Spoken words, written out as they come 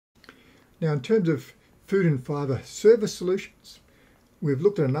Now, in terms of food and fibre service solutions, we've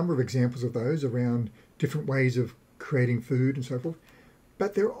looked at a number of examples of those around different ways of creating food and so forth,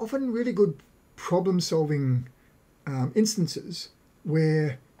 but they're often really good problem-solving instances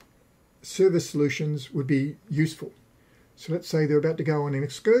where service solutions would be useful. So let's say they're about to go on an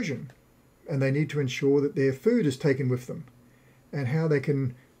excursion and they need to ensure that their food is taken with them, and how they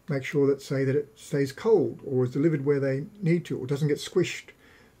can make sure that, say, that it stays cold or is delivered where they need to or doesn't get squished.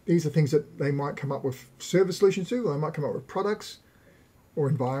 These are things that they might come up with service solutions to, or they might come up with products or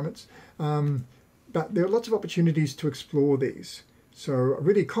environments. But there are lots of opportunities to explore these. So a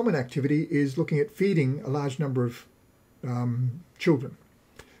really common activity is looking at feeding a large number of children.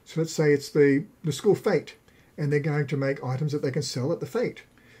 So let's say it's the school fete, and they're going to make items that they can sell at the fete.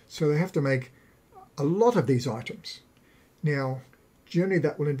 So they have to make a lot of these items. Now, generally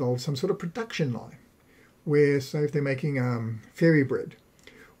that will involve some sort of production line, where, say, if they're making fairy bread,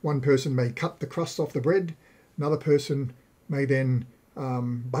 one person may cut the crust off the bread, another person may then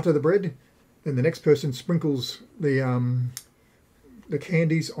butter the bread, then the next person sprinkles the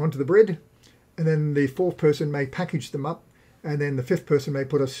candies onto the bread, and then the fourth person may package them up, and then the fifth person may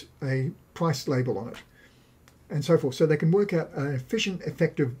put a price label on it, and so forth. So they can work out an efficient,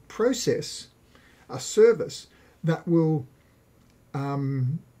 effective process, a service that will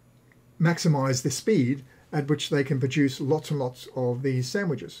maximize the speed at which they can produce lots and lots of these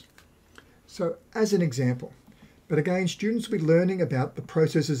sandwiches. So as an example, but again, students will be learning about the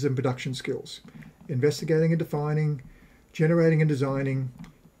processes and production skills, investigating and defining, generating and designing,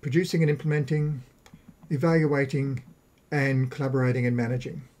 producing and implementing, evaluating, and collaborating and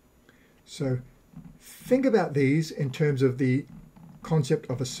managing. So think about these in terms of the concept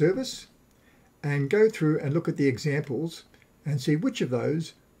of a service, and go through and look at the examples and see which of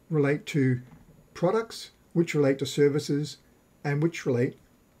those relate to products, which relate to services, and which relate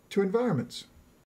to environments.